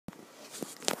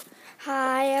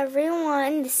Hi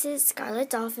everyone, this is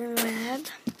Scarlet Dolphin Web,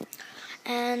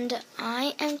 and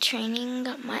I am training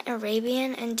my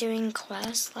Arabian and doing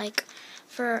quests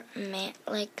for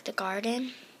the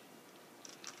garden.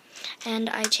 And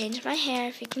I changed my hair,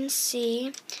 if you can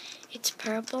see. It's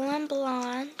purple and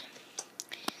blonde.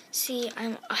 See,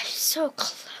 I'm so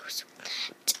close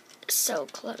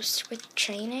with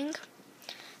training.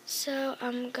 So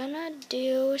I'm gonna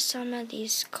do some of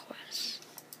these quests.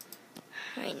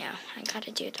 Right now, I gotta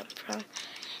do them from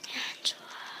Angela.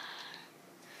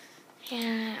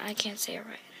 Yeah, I can't say her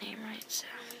name right, so.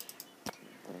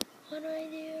 What do I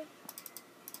do?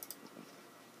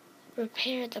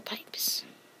 Repair the pipes.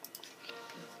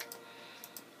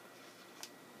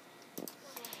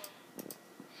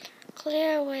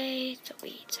 Clear away the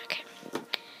weeds. Okay.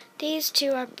 These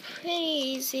two are pretty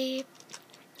easy.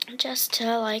 Just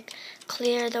to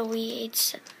clear the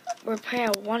weeds, repair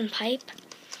one pipe.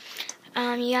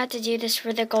 You have to do this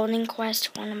for the golden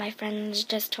quest, one of my friends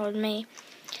just told me.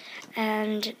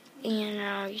 And,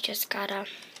 you just gotta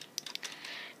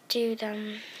do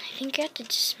them. I think you have to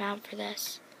dismount for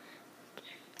this.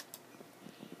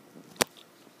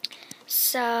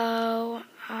 So,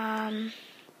 I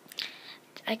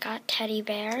got teddy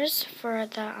bears for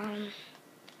the,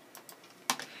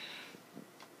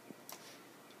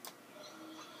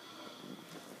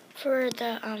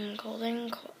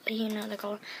 golden, the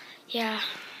gold, yeah.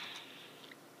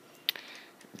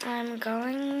 I'm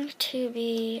going to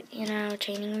be,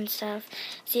 training and stuff,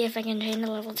 see if I can train to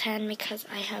level 10 because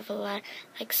I have a lot,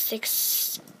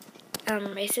 6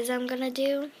 races I'm gonna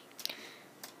do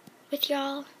with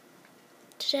y'all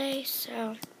today,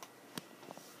 so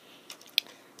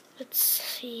let's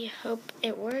see, hope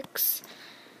it works.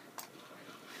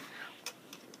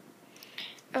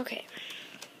 Okay.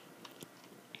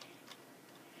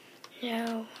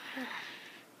 No.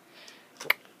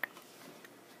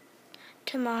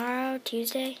 Tomorrow,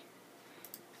 Tuesday,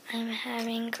 I'm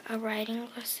having a writing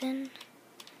lesson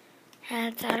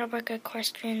at the Attlebrook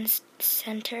Equestrian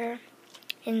Center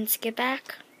in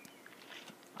Skipback.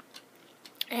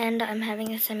 And I'm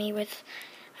having a semi with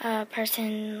a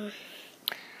person,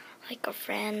 like a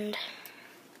friend.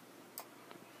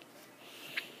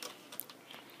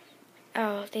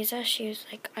 Oh, these are shoes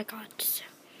I got. So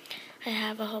I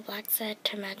have a whole black set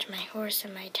to match my horse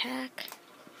and my tack.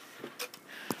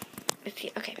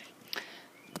 Okay.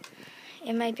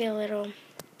 It might be a little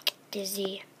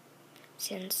dizzy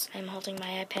since I'm holding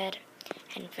my iPad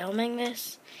and filming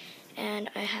this, and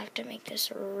I have to make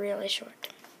this really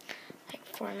short,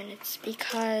 4 minutes,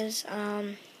 because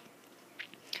my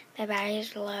battery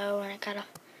is low and I gotta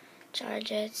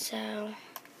charge it. So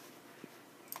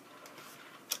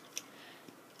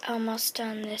almost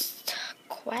done this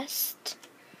quest,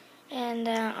 and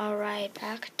then I'll ride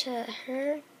back to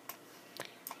her.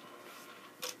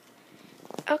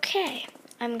 Okay,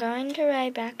 I'm going to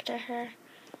ride back to her.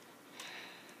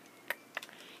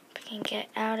 If I can get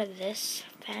out of this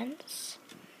fence.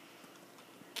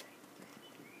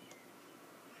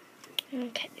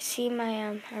 Okay, see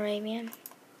my Arabian?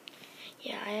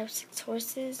 Yeah, I have 6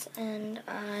 horses, and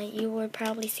you would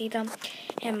probably see them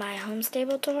in my home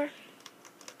stable tour.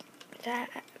 That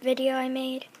video I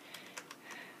made.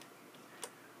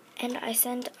 And I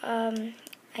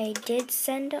did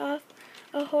send off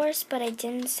a horse, but I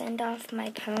didn't send off my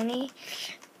pony.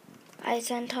 I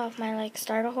sent off my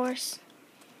starter horse,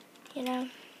 Yeah.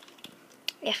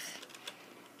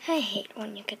 I hate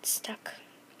when you get stuck.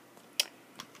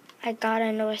 I got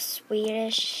into a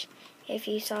Swedish, if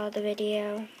you saw the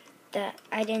video, that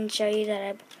I didn't show you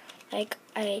that I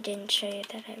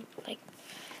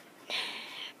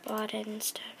bought it and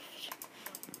stuff.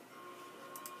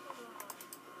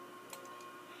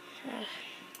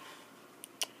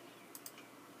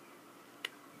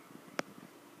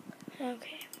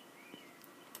 Okay,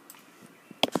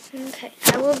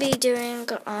 I will be doing,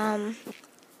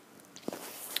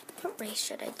 what race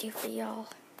should I do for y'all?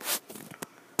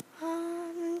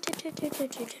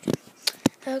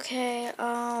 Okay,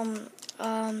 I'm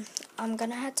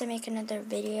gonna have to make another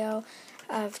video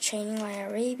of training my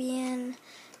Arabian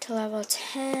to level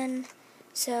 10.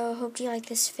 So, hope you like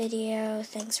this video.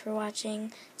 Thanks for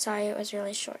watching. Sorry it was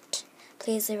really short.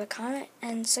 Please leave a comment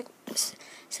and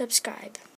subscribe.